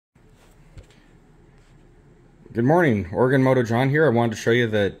Good morning, Oregon Moto John here. I wanted to show you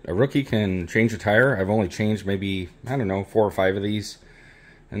that a rookie can change a tire. I've only changed maybe, I don't know, 4 or 5 of these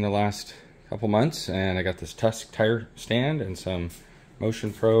in the last couple months, and I got this Tusk tire stand and some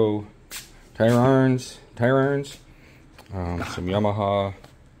Motion Pro tire irons, some Yamaha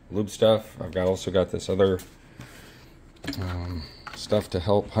Lube stuff. I've also got this other stuff to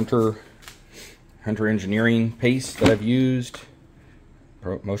help Hunter engineering paste that I've used.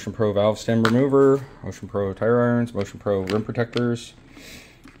 Motion Pro valve stem remover, Motion Pro tire irons, Motion Pro rim protectors,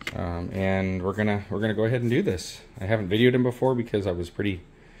 and we're gonna go ahead and do this. I haven't videoed them before because I was pretty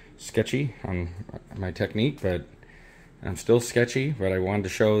sketchy on my technique, but I'm still sketchy. But I wanted to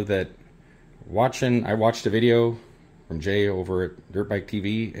show that I watched a video from Jay over at Dirt Bike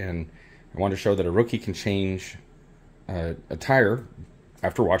TV, and I wanted to show that a rookie can change a tire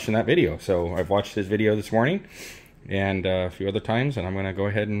after watching that video. So I've watched his video this morning and a few other times, and I'm going to go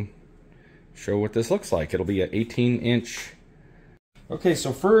ahead and show what this looks like. It'll be an 18-inch. Okay,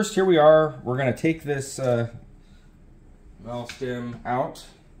 so first, here we are. We're going to take this valve stem out,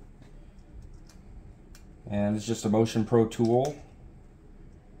 and it's just a Motion Pro tool.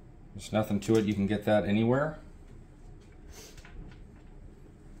 There's nothing to it. You can get that anywhere.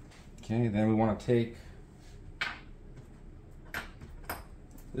 Okay, then we want to take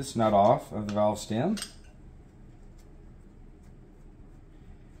this nut off of the valve stem.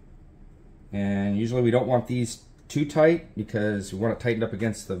 And usually we don't want these too tight because we want it tightened up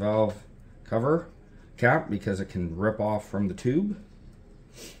against the valve cover cap because it can rip off from the tube.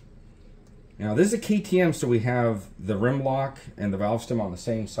 Now this is a KTM, so we have the rim lock and the valve stem on the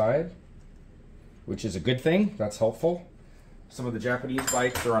same side, which is a good thing. That's helpful. Some of the Japanese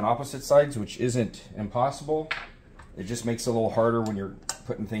bikes are on opposite sides, which isn't impossible. It just makes it a little harder when you're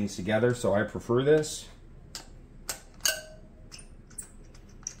putting things together, so I prefer this.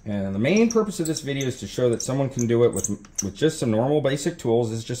 And the main purpose of this video is to show that someone can do it with just some normal basic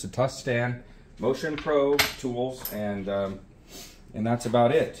tools. This is just a Tusk stand, Motion Pro tools, and that's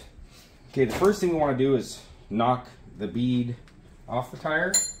about it. Okay, the first thing we want to do is knock the bead off the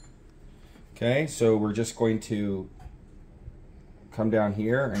tire. Okay, so we're just going to come down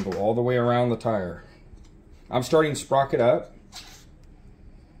here and go all the way around the tire. I'm starting sprocket up.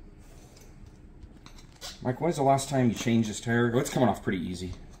 Mike, when's the last time you changed this tire? Oh, it's coming off pretty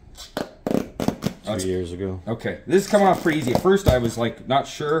easy. 2 years ago. Okay, this is coming off pretty easy. At first I was like not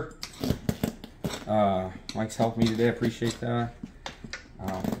sure. Mike's helped me today, I appreciate that.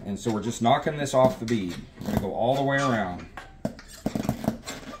 And so we're just knocking this off the bead. We're gonna go all the way around.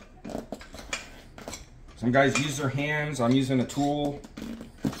 Some guys use their hands, I'm using a tool.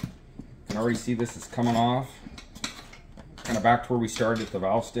 You can already see this is coming off. Kind of back to where we started at the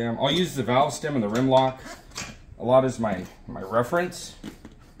valve stem. I'll use the valve stem and the rim lock a lot as my reference.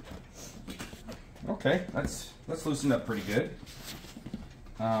 Okay, that's loosened up pretty good.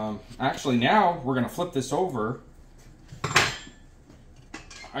 Actually, now we're going to flip this over.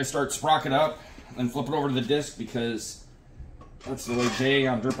 I start sprocket up and flip it over to the disc because that's the way Jay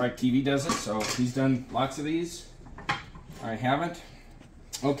on Dirt Bike TV does it. So he's done lots of these. I haven't.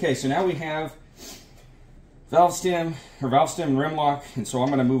 Okay, so now we have valve stem and rim lock, and so I'm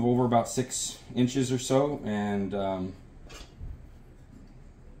going to move over about 6 inches or so, and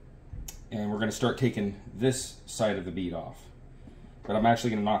we're going to start taking this side of the bead off. But I'm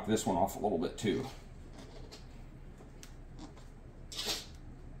actually going to knock this one off a little bit too.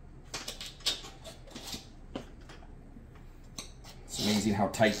 It's amazing how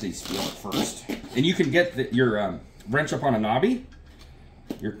tight these feel at first. And you can get your wrench up on a knobby,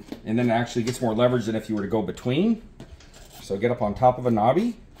 and then it actually gets more leverage than if you were to go between. So get up on top of a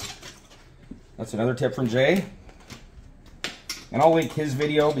knobby. That's another tip from Jay. And I'll link his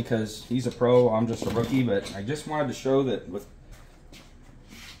video because he's a pro, I'm just a rookie, but I just wanted to show that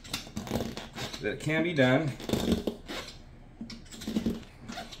that it can be done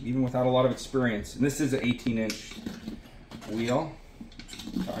even without a lot of experience. And this is an 18-inch wheel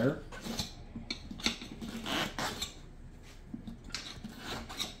tire.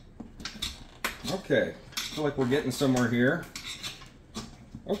 Okay, feel like we're getting somewhere here.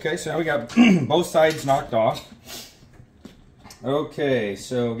 Okay, so now we got both sides knocked off. Okay,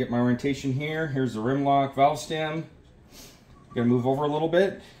 so get my orientation here. Here's the rim lock valve stem. Gonna move over a little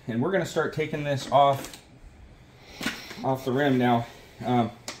bit, and we're gonna start taking this off the rim. Now,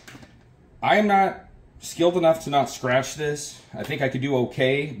 I am not skilled enough to not scratch this. I think I could do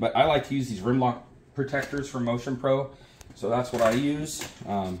okay, but I like to use these rim lock protectors from Motion Pro, so that's what I use.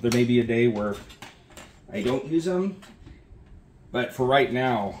 There may be a day where I don't use them, but for right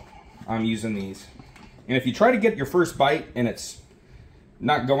now, I'm using these. And if you try to get your first bite and it's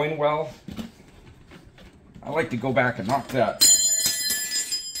not going well, I like to go back and knock that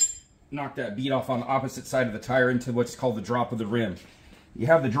bead off on the opposite side of the tire into what's called the drop of the rim. You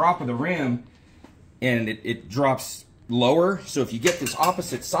have the drop of the rim and it drops lower, so if you get this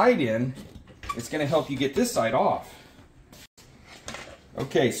opposite side in, it's going to help you get this side off.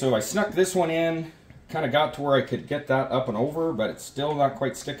 Okay, so I snuck this one in, kind of got to where I could get that up and over, but it's still not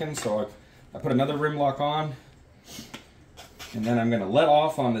quite sticking, so I put another rim lock on, and then I'm going to let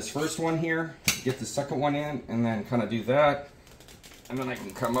off on this first one here, get the second one in, and then kind of do that, and then I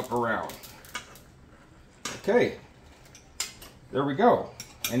can come up around. Okay, there we go.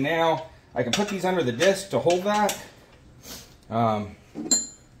 And now I can put these under the disc to hold that. I'm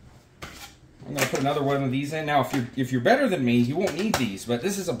going to put another one of these in. Now, if you're better than me, you won't need these, but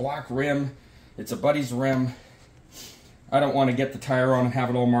this is a black rim. It's a buddy's rim. I don't want to get the tire on and have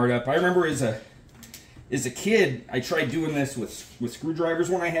it all marred up. I remember as a kid, I tried doing this with screwdrivers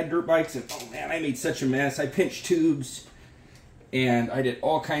when I had dirt bikes, and oh man, I made such a mess. I pinched tubes, and I did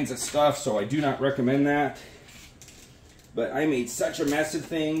all kinds of stuff, so I do not recommend that. But I made such a mess of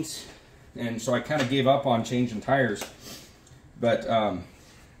things, and so I kind of gave up on changing tires. But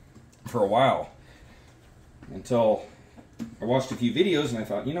for a while, until I watched a few videos, and I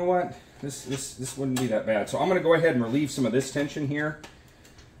thought, you know what, this wouldn't be that bad. So I'm going to go ahead and relieve some of this tension here,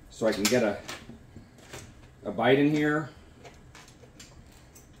 so I can get a bite in here.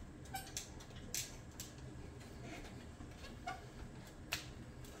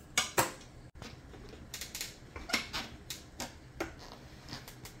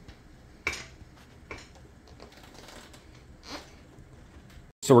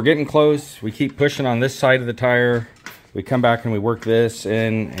 So we're getting close. We keep pushing on this side of the tire. We come back and we work this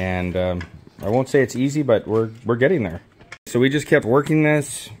in, and I won't say it's easy, but we're getting there. So we just kept working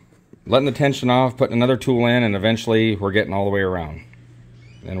this, letting the tension off, putting another tool in, and eventually we're getting all the way around.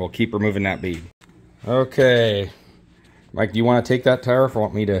 And we'll keep removing that bead. Okay, Mike, do you want to take that tire, or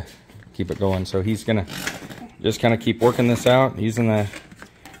want me to keep it going? So he's gonna just kind of keep working this out,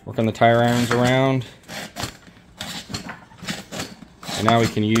 working the tire irons around. And now we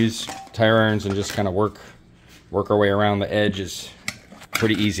can use tire irons and just kind of work our way around the edge. Is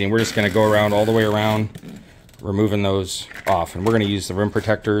pretty easy. And we're just going to go around all the way around, removing those off. And we're going to use the rim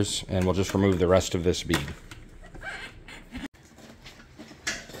protectors, and we'll just remove the rest of this bead.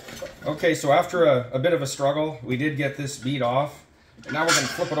 Okay, so after a bit of a struggle, we did get this bead off. And now we're going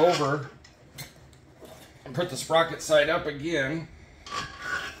to flip it over and put the sprocket side up again.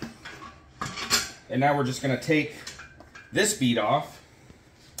 And now we're just going to take this bead off.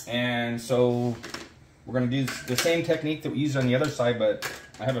 And so we're going to do the same technique that we used on the other side, but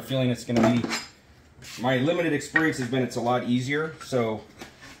I have a feeling it's going to be, my limited experience has been it's a lot easier. So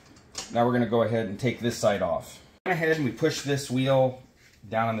now we're going to go ahead and take this side off. We went ahead and we pushed this wheel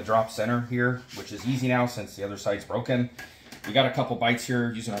down in the drop center here, which is easy now since the other side's broken. We got a couple bites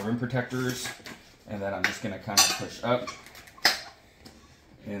here using our rim protectors, and then I'm just going to kind of push up,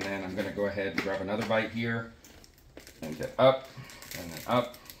 and then I'm going to go ahead and grab another bite here and get up and then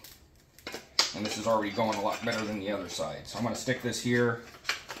up. And this is already going a lot better than the other side. So I'm going to stick this here,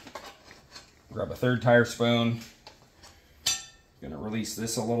 grab a third tire spoon, going to release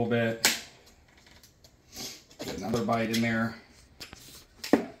this a little bit, get another bite in there.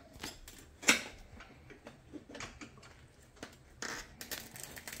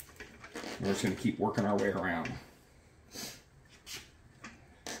 We're just going to keep working our way around.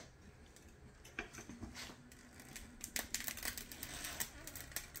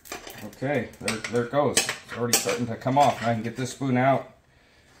 Okay, there it goes. It's already starting to come off. I can get this spoon out,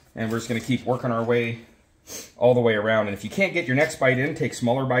 and we're just going to keep working our way all the way around. And if you can't get your next bite in, take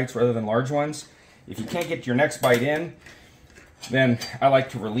smaller bites rather than large ones. If you can't get your next bite in, then I like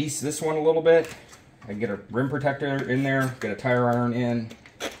to release this one a little bit. I can get a rim protector in there, get a tire iron in,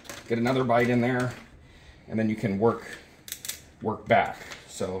 get another bite in there, and then you can work back.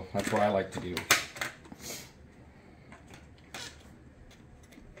 So that's what I like to do.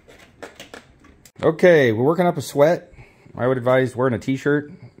 Okay, we're working up a sweat. I would advise wearing a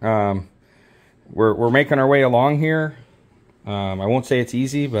t-shirt. We're making our way along here. I won't say it's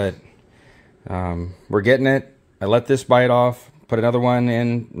easy, but we're getting it. I let this bite off, put another one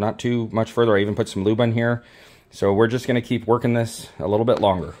in, not too much further. I even put some lube in here. So we're just gonna keep working this a little bit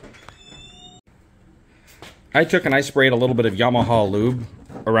longer. I took and I sprayed a little bit of Yamaha lube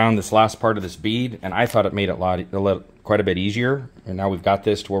around this last part of this bead, and I thought it made it quite a bit easier. And now we've got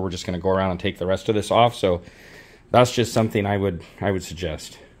this to where we're just going to go around and take the rest of this off. So that's just something I would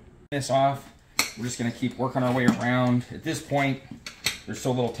suggest. This off, we're just going to keep working our way around. At this point, there's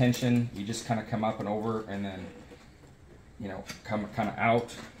so little tension, you just kind of come up and over, and then, you know, come kind of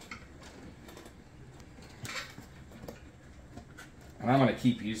out. And I'm going to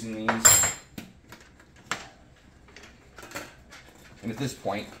keep using these. And at this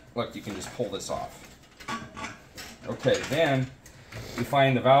point, look, you can just pull this off. Okay, then we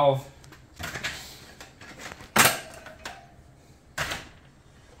find the valve.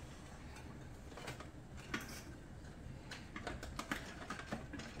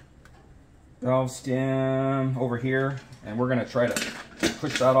 Valve stem over here, and we're going to try to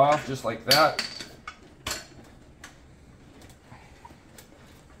push that off just like that.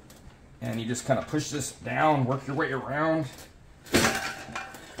 And you just kind of push this down, work your way around,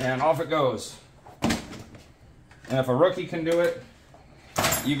 and off it goes. And if a rookie can do it,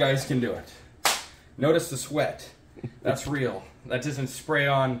 you guys can do it. Notice the sweat. That's real. That doesn't spray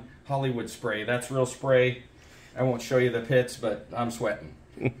on Hollywood spray. That's real spray. I won't show you the pits, but I'm sweating.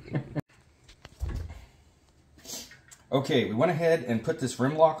 Okay, we went ahead and put this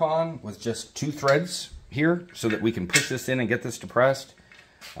rim lock on with just 2 threads here so that we can push this in and get this depressed.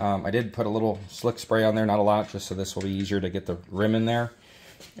 I did put a little slick spray on there, not a lot, just so this will be easier to get the rim in there.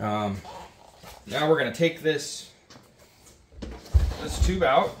 Now we're going to take this tube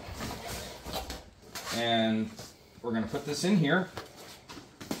out, and we're going to put this in here.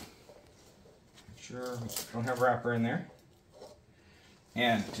 Make sure we don't have wrapper in there.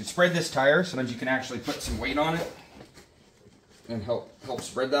 And to spread this tire, sometimes you can actually put some weight on it and help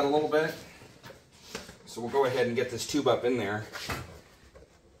spread that a little bit. So we'll go ahead and get this tube up in there.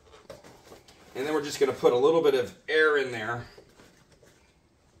 And then we're just going to put a little bit of air in there.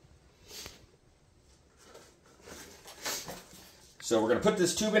 So we're going to put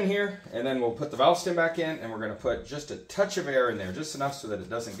this tube in here, and then we'll put the valve stem back in, and we're going to put just a touch of air in there, just enough so that it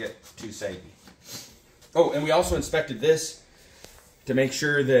doesn't get too saggy. Oh, and we also inspected this to make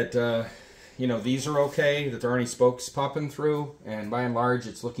sure that you know, these are okay, that there aren't any spokes popping through, and by and large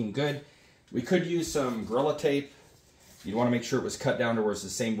it's looking good. We could use some Gorilla Tape. You'd want to make sure it was cut down to where it's the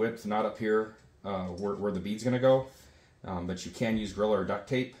same width, not up here where the bead's going to go. But you can use Gorilla or duct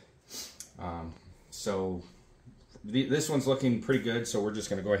tape. So this one's looking pretty good, so we're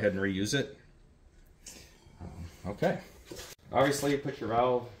just going to go ahead and reuse it. Okay. Obviously, put your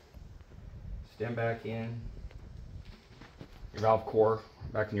valve stem back in, your valve core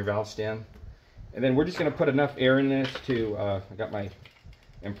back in your valve stem. And then we're just going to put enough air in this to, I got my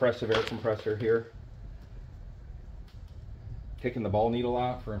impressive air compressor here. Taking the ball needle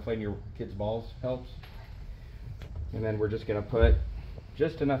out for inflating your kids' balls helps. And then we're just going to put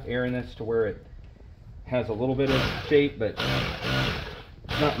just enough air in this to where it has a little bit of shape, but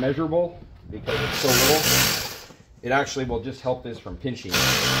it's not measurable because it's so little. It actually will just help this from pinching.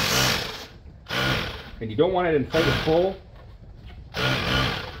 And you don't want it inflated full.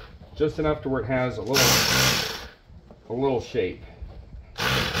 Just enough to where it has a little shape.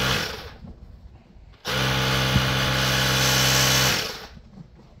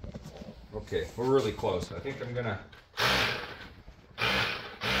 Okay, we're really close. I think I'm gonna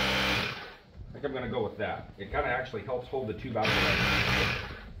go with that. It kind of actually helps hold the tube out of the way.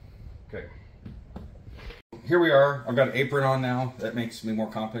 Okay. Here we are. I've got an apron on now. That makes me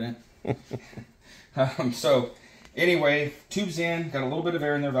more confident. So anyway, tube's in, got a little bit of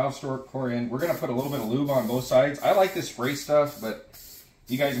air in there, valve core in. We're going to put a little bit of lube on both sides. I like this spray stuff, but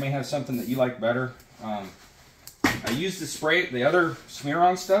you guys may have something that you like better. I used the spray, the other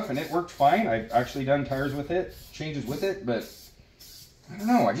smear-on stuff, and it worked fine. I've actually done tires with it, changes with it, but I don't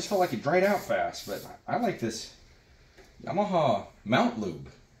know. I just felt like it dried out fast, but I like this Yamaha mount lube.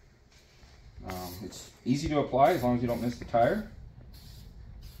 It's easy to apply as long as you don't miss the tire.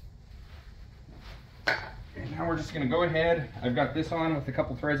 And now we're just going to go ahead. I've got this on with a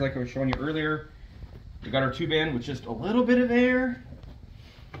couple threads like I was showing you earlier. We got our tube in with just a little bit of air.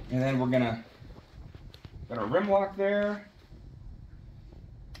 And then we're going to got our rim lock there.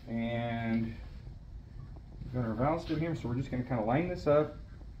 And we've got our valve stem here. So we're just going to kind of line this up.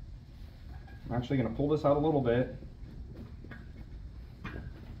 I'm actually going to pull this out a little bit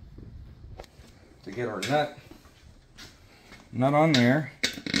to get our nut on there.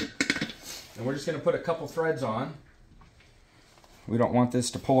 And we're just going to put a couple threads on. We don't want this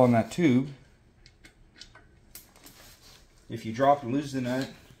to pull on that tube. If you drop and lose the nut,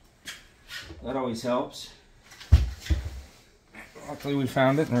 that always helps. Luckily we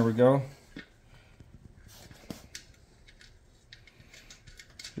found it. There we go.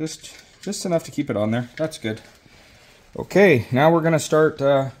 Just enough to keep it on there. That's good. Okay, now we're going to start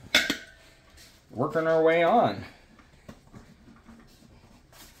working our way on.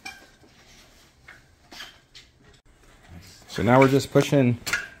 So now we're just pushing,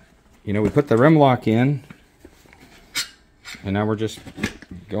 you know, we put the rim lock in, and now we're just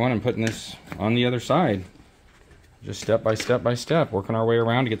going and putting this on the other side. just step by step by step, working our way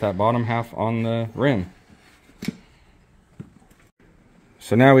around to get that bottom half on the rim.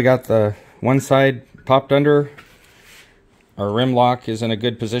 So now we got the one side popped under. Our rim lock is in a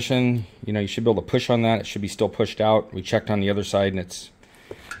good position. You know, you should be able to push on that. It should be still pushed out. We checked on the other side and it's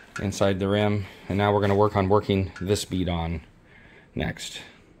inside the rim. And now we're going to work on working this bead on next.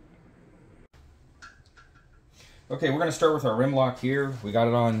 Okay, we're going to start with our rim lock here. We got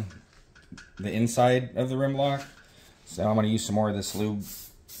it on the inside of the rim lock. So I'm going to use some more of this lube.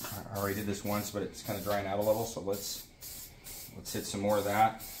 I already did this once, but it's kind of drying out a little. So let's hit some more of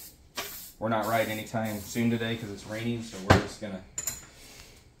that. We're not riding anytime soon today because it's raining, so we're just going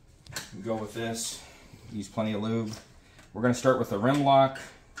to go with this. Use plenty of lube. We're going to start with the rim lock.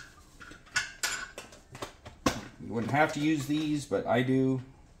 You wouldn't have to use these, but I do,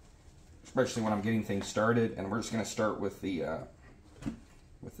 especially when I'm getting things started. And we're just going to start with the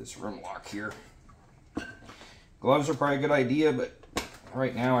with this rim lock here. Gloves are probably a good idea, but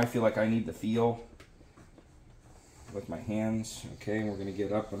right now I feel like I need the feel with my hands. Okay, we're going to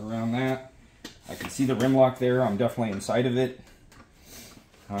get up and around that. I can see the rim lock there. I'm definitely inside of it.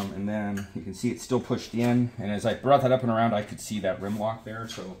 And then you can see it's still pushed in. And as I brought that up and around, I could see that rim lock there.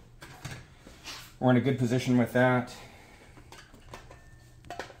 So we're in a good position with that.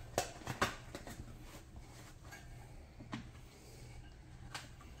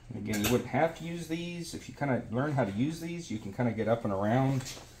 Again, you wouldn't have to use these. If you kind of learn how to use these, you can kind of get up and around.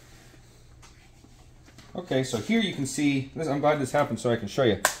 Okay, so here you can see this. I'm glad this happened so I can show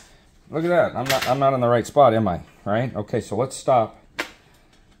you. Look at that. I'm not in the right spot, am I? Right? Okay, so let's stop.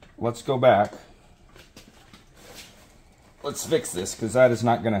 Let's go back. Let's fix this because that is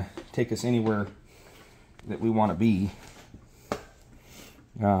not going to take us anywhere that we want to be.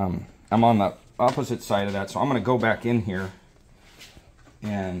 I'm on the opposite side of that, so I'm going to go back in here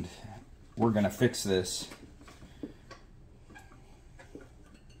and we're going to fix this.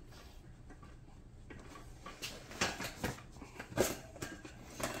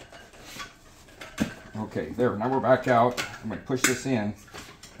 Okay, there, now we're back out. I'm going to push this in,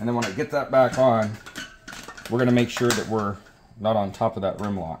 and then when I get that back on, we're going to make sure that we're not on top of that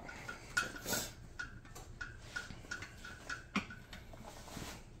rim lock.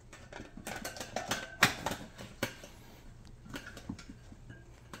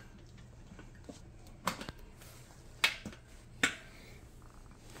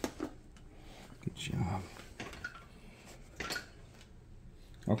 Good job.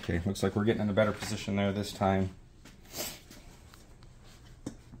 Okay, looks like we're getting in a better position there this time.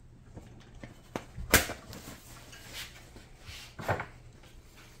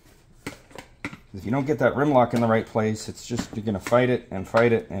 If you don't get that rim lock in the right place, it's just, you're going to fight it,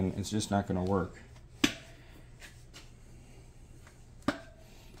 and it's just not going to work.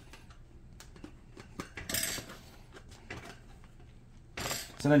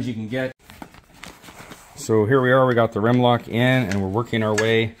 Sometimes you can get. So here we are, we got the rim lock in, and we're working our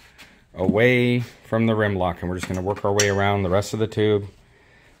way away from the rim lock, and we're just going to work our way around the rest of the tube,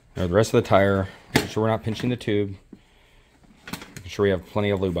 or the rest of the tire, making sure we're not pinching the tube, making sure we have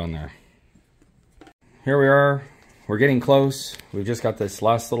plenty of lube on there. Here we are, we're getting close. We've just got this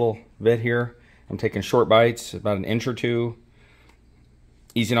last little bit here. I'm taking short bites, about an inch or two,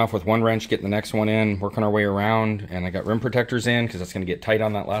 easing off with one wrench, getting the next one in, working our way around, and I got rim protectors in because that's going to get tight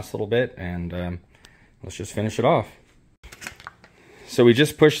on that last little bit, and let's just finish it off. So we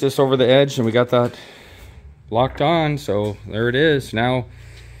just pushed this over the edge and we got that locked on, so there it is. Now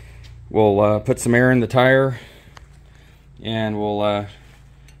we'll put some air in the tire and we'll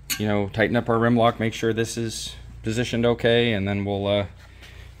you know, tighten up our rim lock, make sure this is positioned okay, and then we'll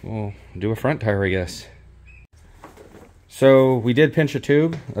do a front tire, I guess. So we did pinch a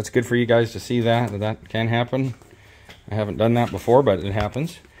tube. That's good for you guys to see that can happen. I haven't done that before, but it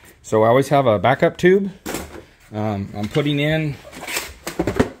happens. So I always have a backup tube. I'm putting in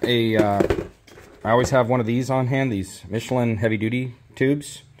a, I always have one of these on hand, these Michelin heavy duty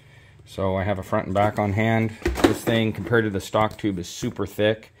tubes. So I have a front and back on hand. This thing compared to the stock tube is super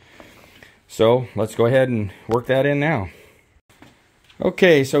thick. So let's go ahead and work that in now.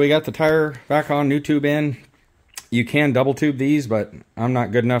 Okay, so we got the tire back on, new tube in. You can double tube these, but I'm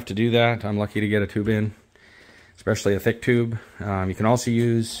not good enough to do that. I'm lucky to get a tube in, especially a thick tube. You can also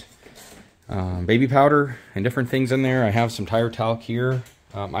use baby powder and different things in there. I have some tire talc here.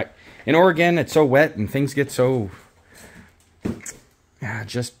 In Oregon, it's so wet and things get so,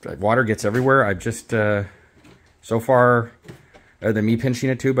 just water gets everywhere. I've just, so far, other than me pinching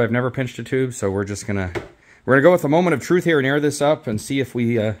a tube, I've never pinched a tube. So we're gonna go with a moment of truth here and air this up and see if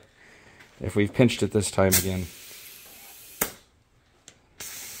we've pinched it this time again.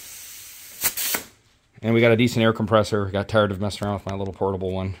 And we got a decent air compressor. Got tired of messing around with my little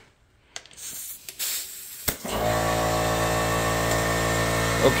portable one.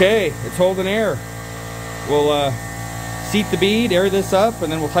 Okay, it's holding air. We'll seat the bead, air this up,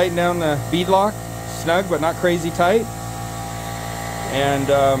 and then we'll tighten down the bead lock. Snug, but not crazy tight. And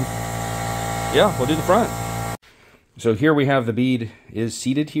yeah, we'll do the front. So here we have the bead is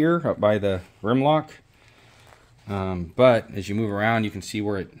seated here up by the rim lock. But as you move around, you can see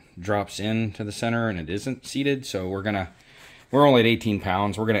where it drops in to the center and it isn't seated. So we're only at 18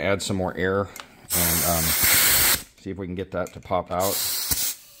 pounds. We're gonna add some more air and see if we can get that to pop out.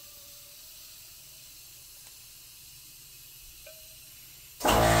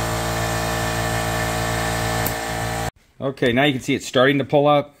 Okay, now you can see it's starting to pull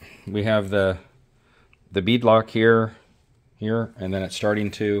up. We have the bead lock here, and then it's starting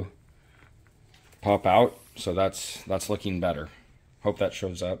to pop out. So that's looking better. Hope that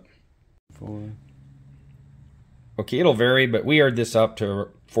shows up. Okay, it'll vary, but we aired this up to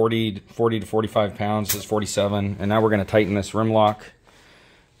 40 to 45 pounds. This is 47, and now we're going to tighten this rim lock,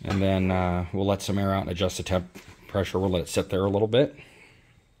 and then we'll let some air out and adjust the temp pressure. We'll let it sit there a little bit.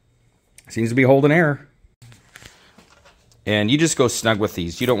 Seems to be holding air. And you just go snug with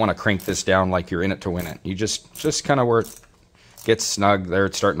these. You don't want to crank this down like you're in it to win it. You just kind of where it gets snug there,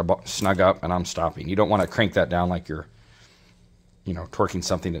 it's starting to snug up, and I'm stopping. You don't want to crank that down like you're, you know, torquing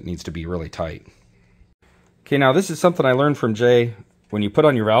something that needs to be really tight. Okay, now this is something I learned from Jay. When you put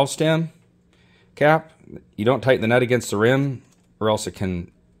on your valve stem cap, you don't tighten the nut against the rim, or else it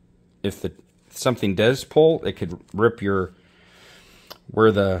can, if something does pull, it could rip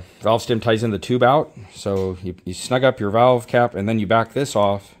where the valve stem ties in the tube out. So you snug up your valve cap, and then you back this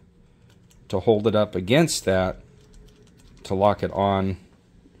off to hold it up against that to lock it on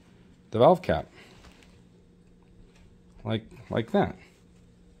the valve cap. Like that.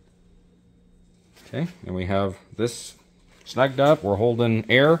 Okay, and we have this snugged up. We're holding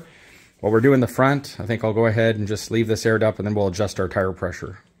air. While we're doing the front, I think I'll go ahead and just leave this aired up, and then we'll adjust our tire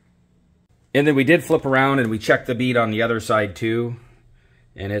pressure. And then we did flip around and we checked the bead on the other side too.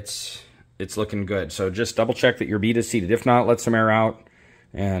 And it's looking good. So just double check that your bead is seated. If not, let some air out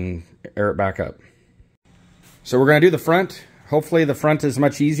and air it back up. So we're gonna do the front. Hopefully the front is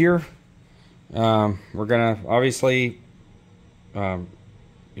much easier. We're gonna obviously,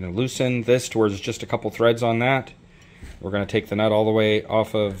 loosen this towards just a couple threads on that. We're gonna take the nut all the way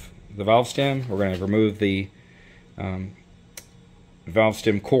off of the valve stem. We're gonna remove the valve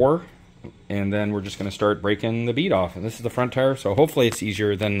stem core. And then we're just going to start breaking the bead off. And this is the front tire, so hopefully it's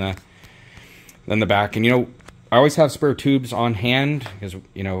easier than the back. And I always have spare tubes on hand because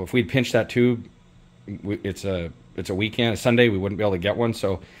if we'd pinched that tube, it's a weekend, a Sunday, we wouldn't be able to get one.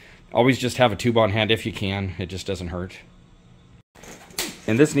 So always just have a tube on hand if you can. It just doesn't hurt.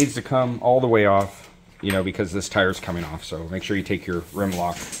 And this needs to come all the way off, because this tire's coming off. So make sure you take your rim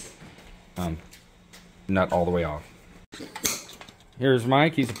lock nut all the way off. Here's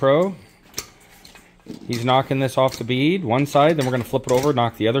Mike, he's a pro. He's knocking this off the bead, one side, then we're going to flip it over,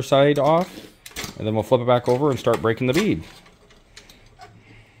 knock the other side off, and then we'll flip it back over and start breaking the bead.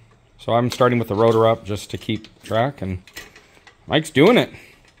 So I'm starting with the rotor up just to keep track, and Mike's doing it.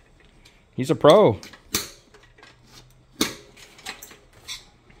 He's a pro.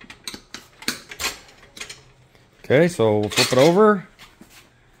 Okay, so we'll flip it over.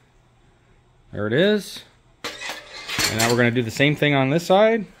 There it is. And now we're going to do the same thing on this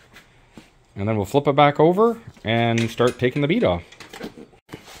side. And then we'll flip it back over and start taking the bead off.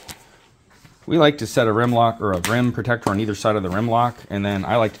 We like to set a rim lock or a rim protector on either side of the rim lock. And then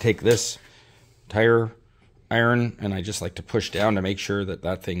I like to take this tire iron and I just like to push down to make sure that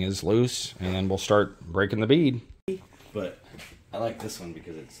that thing is loose. And then we'll start breaking the bead. But I like this one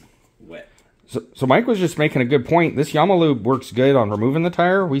because it's wet. So Mike was just making a good point. This Yamaha Lube works good on removing the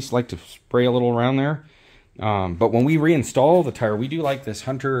tire. We just like to spray a little around there. But when we reinstall the tire, we do like this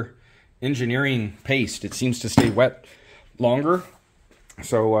Hunter engineering paste. It seems to stay wet longer.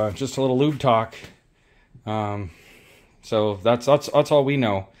 So just a little lube talk. So that's all we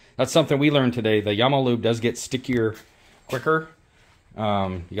know. That's something we learned today. The Yamaha Lube does get stickier quicker. You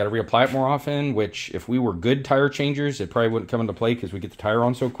got to reapply it more often, which if we were good tire changers, it probably wouldn't come into play because we get the tire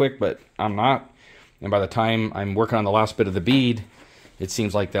on so quick, but I'm not. And by the time I'm working on the last bit of the bead, it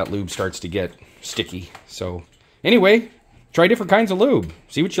seems like that lube starts to get sticky. So anyway, try different kinds of lube.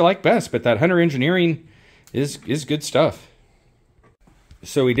 See what you like best, but that Hunter engineering is good stuff.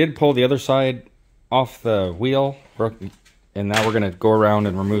 So we did pull the other side off the wheel, and now we're going to go around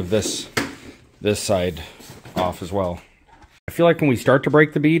and remove this side off as well. I feel like when we start to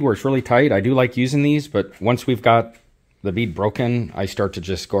break the bead where it's really tight, I do like using these, but once we've got the bead broken, I start to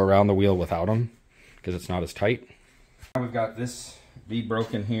just go around the wheel without them. because it's not as tight. Now we've got this bead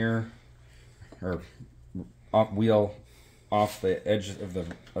broken here, or wheel off the edge of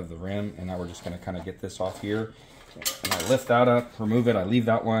the rim, and now we're just going to kind of get this off here. And I lift that up, remove it, I leave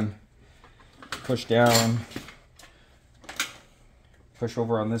that one, push down, push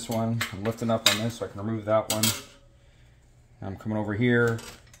over on this one, I'm lifting up on this so I can remove that one. I'm coming over here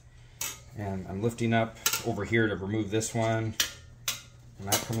and I'm lifting up over here to remove this one, and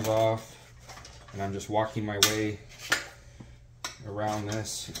that comes off, and I'm just walking my way around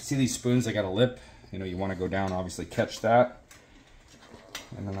this. See these spoons, they got a lip, you know, you want to go down, obviously catch that,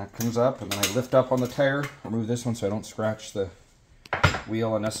 and then that comes up, and then I lift up on the tire, remove this one so I don't scratch the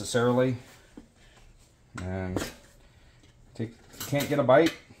wheel unnecessarily. And if you can't get a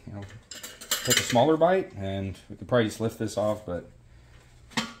bite, you know, take a smaller bite, and we could probably just lift this off, but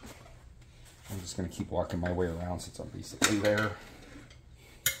I'm just going to keep walking my way around since I'm basically there.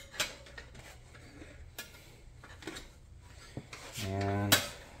 And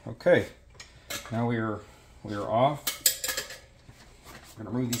okay, now we are off. I'm going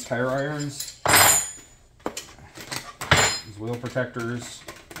to remove these tire irons, these wheel protectors,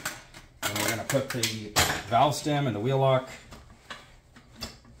 and we're going to put the valve stem and the wheel lock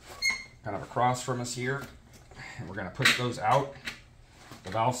kind of across from us here, and we're going to push those out,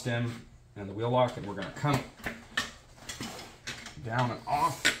 the valve stem and the wheel lock, and we're going to come down and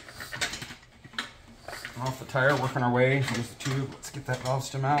off the tire, working our way. Here's the tube. Let's get that valve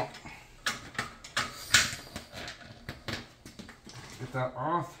stem out. Get that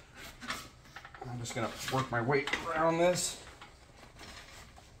off. I'm just going to work my way around this.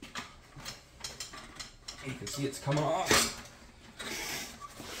 You can see it's coming off.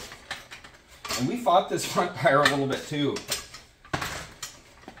 And we fought this front tire a little bit too.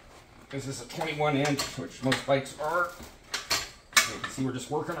 This is a 21 inch, which most bikes are. You can see we're just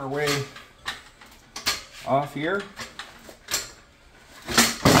working our way off here.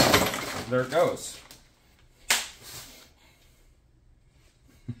 There it goes.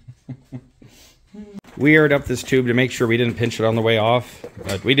 We aired up this tube to make sure we didn't pinch it on the way off,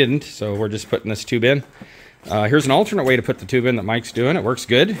 but we didn't, so we're just putting this tube in. Here's an alternate way to put the tube in that Mike's doing. It works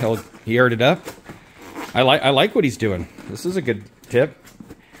good. He aired it up. I like what he's doing. This is a good tip.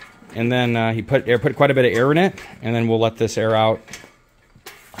 And then he put quite a bit of air in it, and then we'll let this air out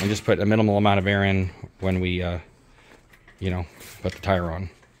and just put a minimal amount of air in when we, you know, put the tire on.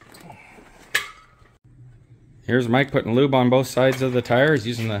 Here's Mike putting lube on both sides of the tire. He's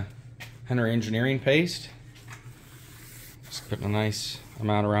using the Hunter Engineering paste. Just putting a nice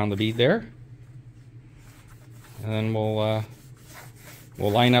amount around the bead there. And then we'll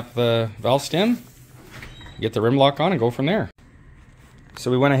line up the valve stem, get the rim lock on, and go from there. So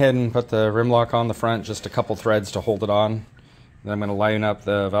we went ahead and put the rim lock on the front, just a couple threads to hold it on. Then I'm going to line up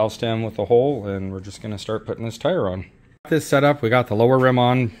the valve stem with the hole, and we're just going to start putting this tire on. This set up, we got the lower rim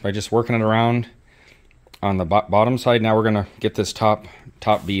on by just working it around on the bottom side. Now we're going to get this top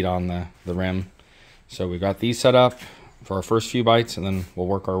bead on the rim. So we got these set up for our first few bites, and then we'll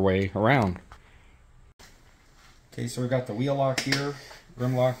work our way around. Okay, so we've got the wheel lock here,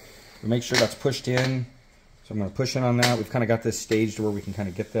 rim lock. We make sure that's pushed in. So I'm going to push in on that. We've kind of got this staged where we can kind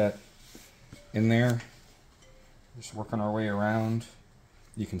of get that in there. Just working our way around.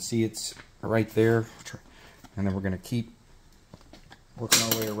 You can see it's right there. And then we're going to keep working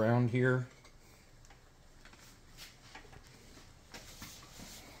our way around here.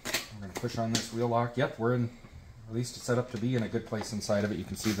 We're going to push on this wheel lock. Yep, we're in, at least it's set up to be in a good place inside of it. You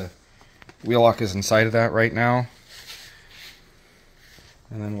can see the wheel lock is inside of that right now.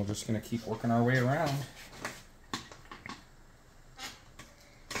 And then we're just going to keep working our way around.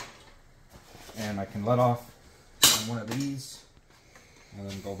 And I can let off on one of these and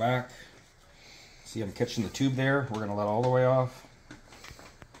then go back. See, I'm catching the tube there. We're going to let all the way off.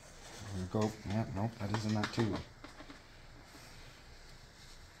 Go. Yeah, nope, that isn't that tube.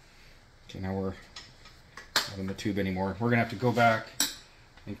 Okay, now we're not in the tube anymore. We're going to have to go back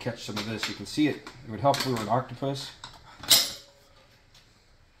and catch some of this. You can see it. It would help if we were an octopus.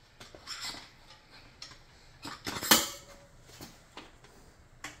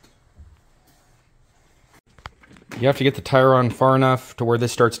 You have to get the tire on far enough to where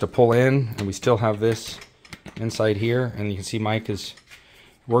this starts to pull in, and we still have this inside here, and you can see Mike is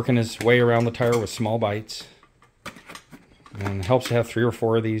working his way around the tire with small bites. And it helps to have 3 or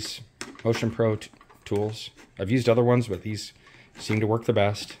 4 of these Motion Pro tools. I've used other ones, but these seem to work the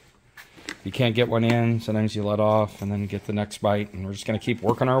best. If you can't get one in, sometimes you let off and then get the next bite, and we're just going to keep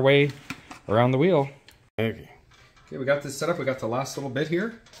working our way around the wheel. Okay, we got this set up. We got the last little bit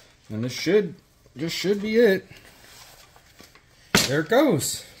here, and this should be it. There it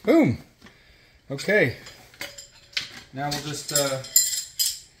goes. Boom. Okay, now we'll just fill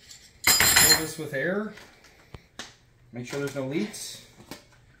this with air. Make sure there's no leaks.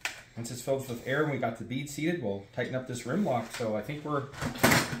 Once it's filled with air and we got the bead seated, we'll tighten up this rim lock. So I think we're,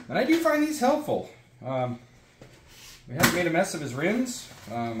 and I do find these helpful. We haven't made a mess of his rims.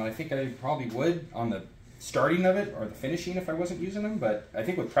 I think I probably would on the starting of it or the finishing if I wasn't using them, but I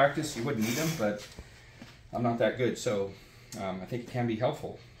think with practice you wouldn't need them, but I'm not that good, so I think it can be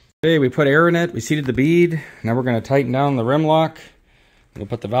helpful. Okay, we put air in it, we seated the bead. Now we're going to tighten down the rim lock. We'll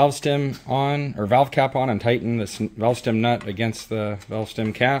put the valve stem on, or valve cap on, and tighten this valve stem nut against the valve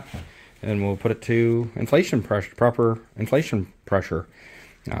stem cap. And we'll put it to inflation pressure, proper inflation pressure.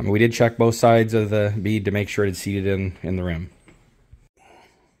 We did check both sides of the bead to make sure it's seated in the rim.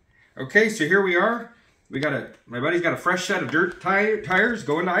 Okay, so here we are. My buddy's got a fresh set of dirt tires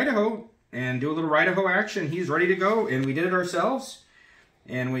going to Idaho and do a little Idaho action. He's ready to go, and we did it ourselves.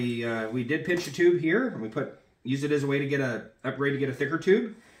 And we did pinch a tube here, and we used it as a way to get upgrade to get a thicker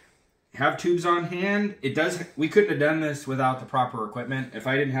tube. Have tubes on hand. We couldn't have done this without the proper equipment. If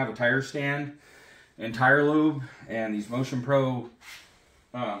I didn't have a tire stand and tire lube and these Motion Pro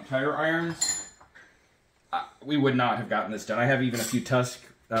tire irons, we would not have gotten this done. I have even a few Tusk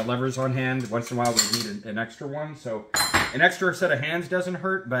levers on hand. Once in a while we need an extra one. So an extra set of hands doesn't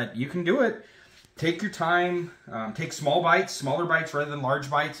hurt, but you can do it. Take your time. Take smaller bites rather than large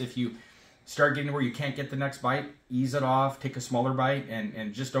bites. If you start getting to where you can't get the next bite, ease it off, take a smaller bite,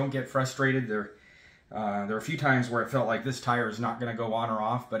 and just don't get frustrated. There are a few times where it felt like this tire is not going to go on or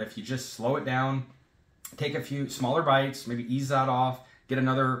off, but if you just slow it down, take a few smaller bites, maybe ease that off, get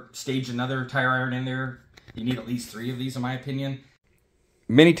another tire iron in there. You need at least 3 of these in my opinion.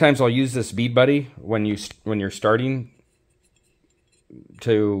 Many times I'll use this bead buddy when you're starting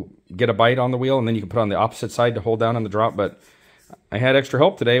to get a bite on the wheel, and then you can put on the opposite side to hold down on the drop, but I had extra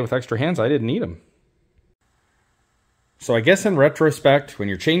help today with extra hands. I didn't need them. So I guess in retrospect, when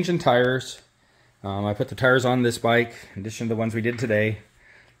you're changing tires, I put the tires on this bike, in addition to the ones we did today.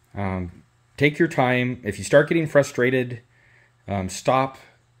 Take your time. If you start getting frustrated, stop.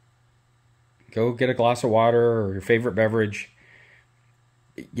 Go get a glass of water or your favorite beverage.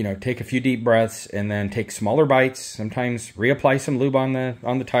 Take a few deep breaths and then take smaller bites. Sometimes reapply some lube on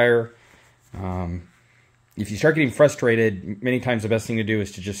the tire. If you start getting frustrated, many times the best thing to do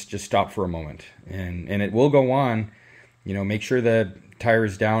is to just stop for a moment, and it will go on. Make sure the tire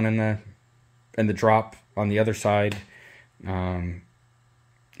is down in the drop on the other side.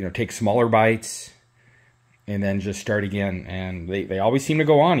 Take smaller bites, and then just start again. And they always seem to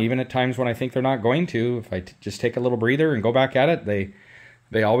go on, even at times when I think they're not going to. If I just take a little breather and go back at it,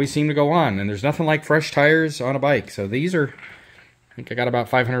 they always seem to go on. And there's nothing like fresh tires on a bike. So these are, I think I got about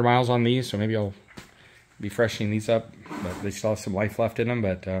 500 miles on these, so maybe I'll be freshening these up, but they still have some life left in them.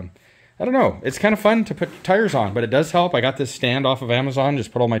 But I don't know, it's kind of fun to put tires on, but it does help. I got this stand off of Amazon,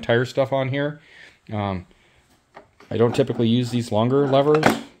 just put all my tire stuff on here. I don't typically use these longer levers.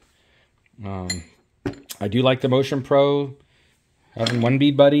 I do like the Motion Pro having one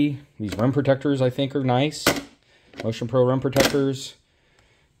bead buddy. These rim protectors I think are nice. Motion Pro rim protectors.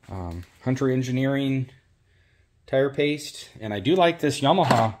 Hunter Engineering tire paste, and I do like this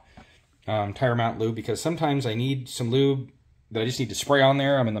Yamaha tire mount lube, because sometimes I need some lube that I just need to spray on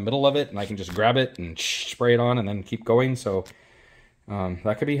there. I'm in the middle of it and I can just grab it and spray it on and then keep going. So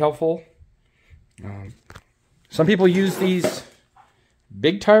that could be helpful. Some people use these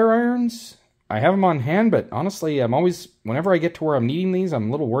big tire irons. I have them on hand, but honestly, whenever I get to where I'm needing these, I'm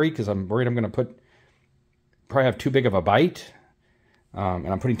a little worried, because I'm worried I'm going to probably have too big of a bite. And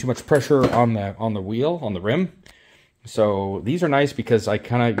I'm putting too much pressure on the wheel, on the rim. So these are nice because you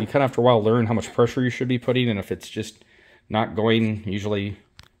kind of after a while learn how much pressure you should be putting, and if it's just not going, usually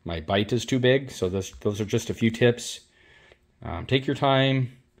my bite is too big. So those are just a few tips. Take your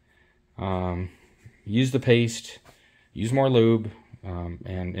time, use the paste, use more lube,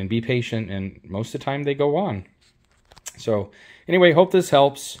 and be patient, and most of the time they go on. So anyway, hope this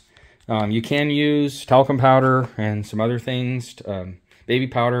helps. You can use talcum powder and some other things, baby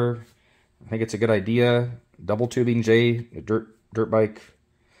powder. I think it's a good idea. Double tubing Jay, Dirt Bike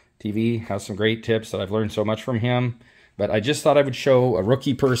TV, has some great tips that I've learned so much from him. But I just thought I would show a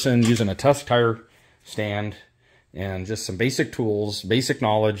rookie person using a Tusk tire stand and just some basic tools, basic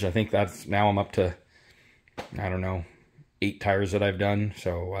knowledge. I think now I'm up to, I don't know, 8 tires that I've done.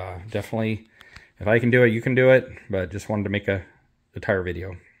 So definitely, if I can do it, you can do it. But just wanted to make a tire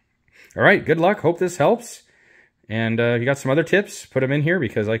video. All right, good luck. Hope this helps. And if you got some other tips, put them in here,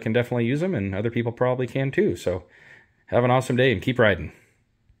 because I can definitely use them, and other people probably can too. So have an awesome day and keep riding.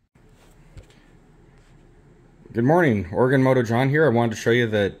 Good morning, Oregon Moto John here. I wanted to show you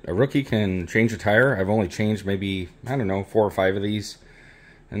that a rookie can change a tire. I've only changed maybe, I don't know, 4 or 5 of these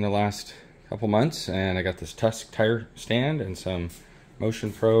in the last couple months, and I got this Tusk tire stand and some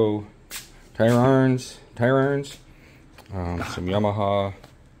Motion Pro tire irons, some Yamaha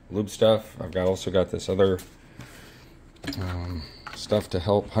Lube stuff. I've also got this other stuff to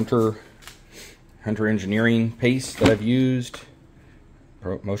help hunter engineering paste that I've used.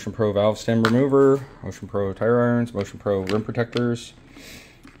 Motion Pro valve stem remover, Motion Pro tire irons, Motion Pro rim protectors,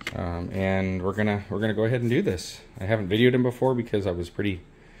 and we're gonna go ahead and do this. I haven't videoed them before because I was pretty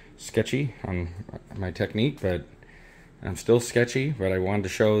sketchy on my technique, but I'm still sketchy. But I wanted to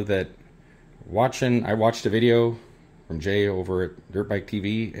show that I watched a video from Jay over at Dirt Bike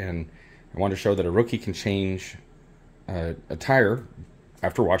TV, and I wanted to show that a rookie can change a tire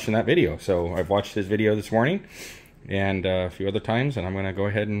after watching that video. So I've watched his video this morning and a few other times, and I'm going to go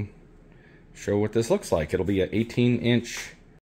ahead and show what this looks like. It'll be an 18-inch